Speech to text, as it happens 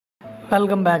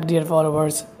Welcome back, dear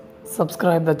followers.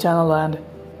 Subscribe the channel and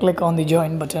click on the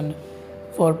join button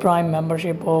for Prime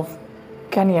membership of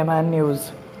Yaman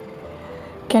News.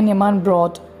 Yaman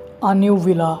brought a new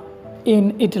villa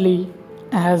in Italy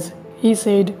as he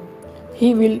said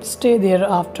he will stay there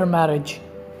after marriage.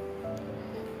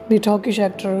 The Turkish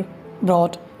actor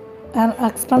brought an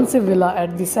expensive villa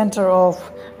at the center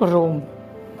of Rome.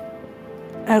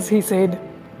 As he said,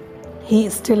 he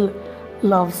still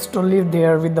loves to live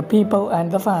there with the people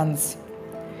and the fans.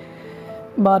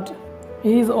 But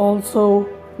he's also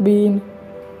been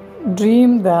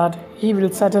dreamed that he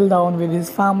will settle down with his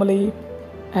family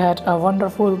at a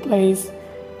wonderful place.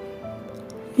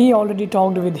 He already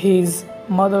talked with his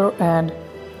mother and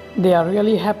they are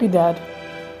really happy that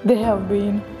they have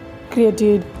been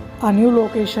created a new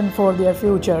location for their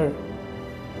future.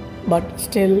 But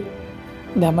still,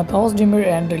 Demet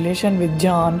and relation with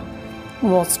John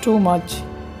was too much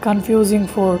confusing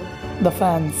for the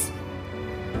fans.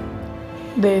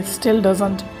 They still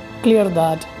doesn't clear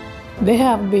that they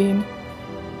have been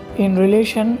in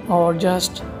relation or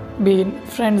just been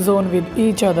friend zone with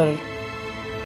each other.